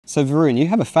So Varun, you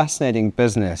have a fascinating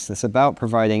business that's about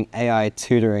providing AI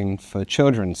tutoring for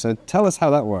children. So tell us how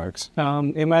that works.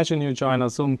 Imagine you join a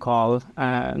Zoom call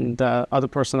and the other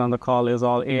person on the call is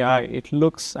all AI. It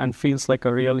looks and feels like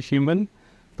a real human,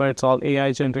 but it's all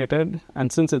AI generated.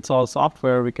 And since it's all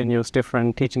software, we can use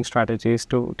different teaching strategies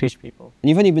to teach people. And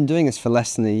you've only been doing this for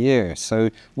less than a year. So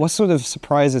what sort of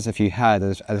surprises have you had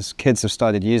as kids have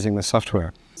started using the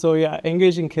software? So yeah,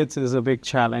 engaging kids is a big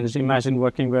challenge. Imagine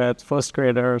working with first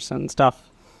graders and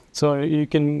stuff. So you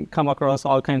can come across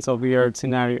all kinds of weird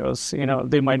scenarios. You know,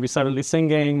 they might be suddenly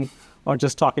singing or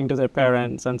just talking to their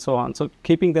parents and so on. So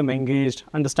keeping them engaged,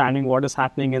 understanding what is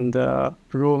happening in the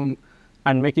room,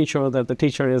 and making sure that the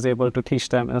teacher is able to teach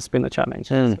them has been a challenge.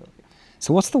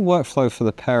 So what's the workflow for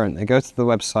the parent? They go to the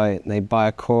website, they buy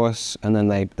a course, and then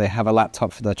they have a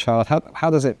laptop for their child. How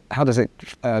does it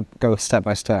go step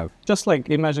by step? Just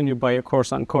like imagine you buy a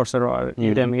course on Coursera or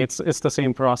Udemy, it's the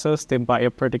same process. They buy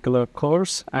a particular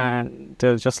course and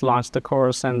they just launch the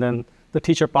course, and then the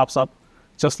teacher pops up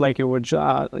just like you would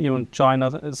join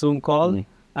a Zoom call,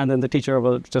 and then the teacher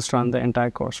will just run the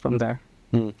entire course from there.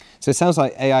 So it sounds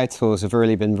like AI tools have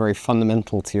really been very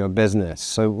fundamental to your business.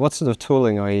 So what sort of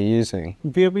tooling are you using?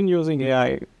 We have been using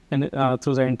AI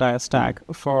through the entire stack.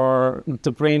 For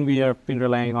the brain, we have been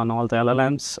relying on all the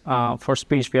LLMs. For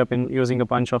speech, we have been using a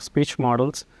bunch of speech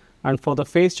models. And for the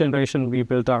face generation, we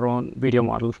built our own video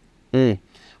model.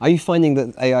 Are you finding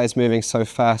that AI is moving so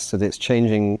fast that it's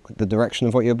changing the direction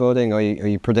of what you're building? Or are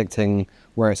you predicting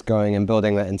where it's going and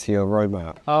building that into your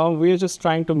roadmap? We're just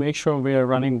trying to make sure we're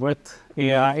running with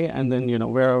AI, and then,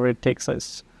 wherever it takes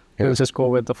us, we'll just go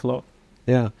with the flow.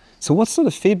 Yeah. So what sort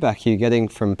of feedback are you getting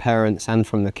from parents and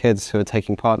from the kids who are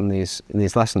taking part in these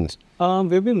lessons?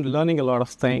 We've been learning a lot of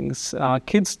things.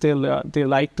 Kids, they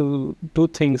like to do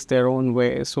things their own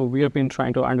way. So we have been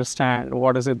trying to understand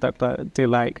what is it that they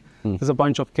like. There's a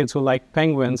bunch of kids who like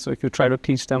penguins. So if you try to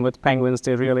teach them with penguins,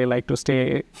 they really like to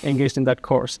stay engaged in that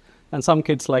course. And some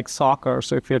kids like soccer.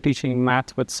 So if you're teaching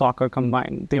math with soccer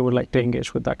combined, they would like to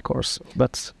engage with that course.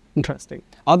 That's interesting.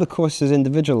 Are the courses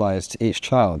individualized to each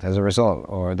child as a result,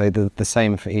 or are they the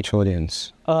same for each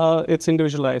audience? It's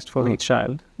individualized for each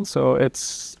child. So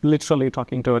it's literally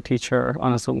talking to a teacher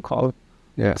on a Zoom call.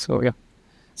 Yeah. So, yeah.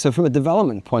 So from a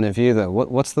development point of view, though,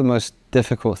 what's the most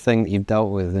difficult thing that you've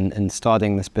dealt with in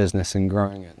starting this business and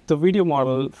growing it? The video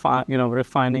model,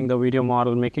 refining the video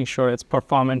model, making sure it's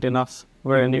performant enough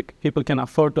where people can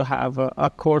afford to have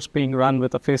a course being run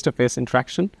with a face-to-face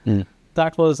interaction.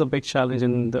 That was a big challenge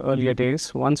in the earlier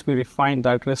days. Once we refined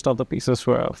that, rest of the pieces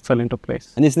fell into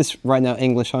place. And is this right now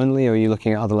English only, or are you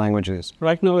looking at other languages?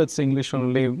 Right now it's English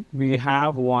only. We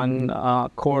have one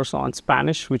course on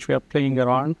Spanish, which we are playing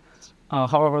around.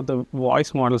 However, the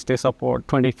voice models, they support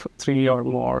 23 or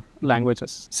more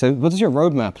languages. So what does your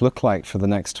roadmap look like for the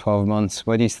next 12 months?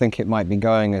 Where do you think it might be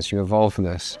going as you evolve for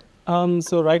this?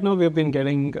 So right now we've been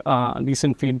getting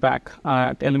decent feedback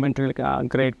at elementary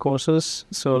grade courses.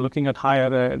 So looking at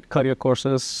higher career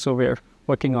courses. So we're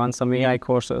working on some AI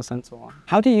courses and so on.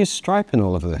 How do you use Stripe in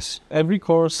all of this? Every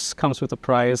course comes with a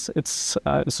price. It's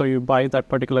so you buy that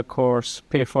particular course,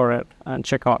 pay for it, and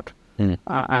check out.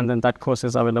 And then that course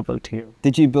is available to you.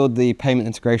 Did you build the payment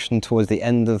integration towards the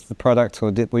end of the product,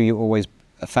 or were you always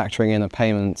factoring in a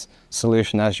payment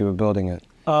solution as you were building it?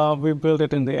 We built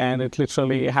it in the end. It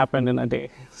literally happened in a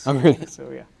day. Oh, really? So,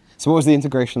 yeah. So what was the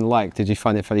integration like? Did you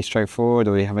find it fairly straightforward,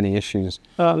 or do you have any issues?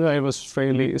 No, it was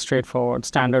fairly straightforward.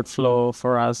 Standard flow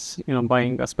for us,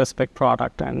 buying a specific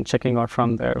product and checking out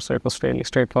from there. So it was fairly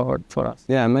straightforward for us.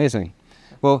 Yeah, amazing.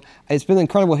 Well, it's been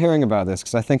incredible hearing about this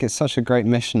because I think it's such a great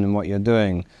mission in what you're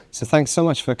doing. So thanks so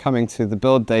much for coming to the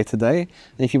Build Day today.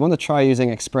 And if you want to try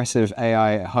using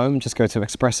Xpressive.ai at home, just go to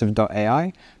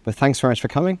Xpressive.ai. But thanks very much for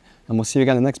coming, and we'll see you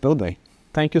again the next Build Day.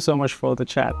 Thank you so much for the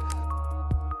chat.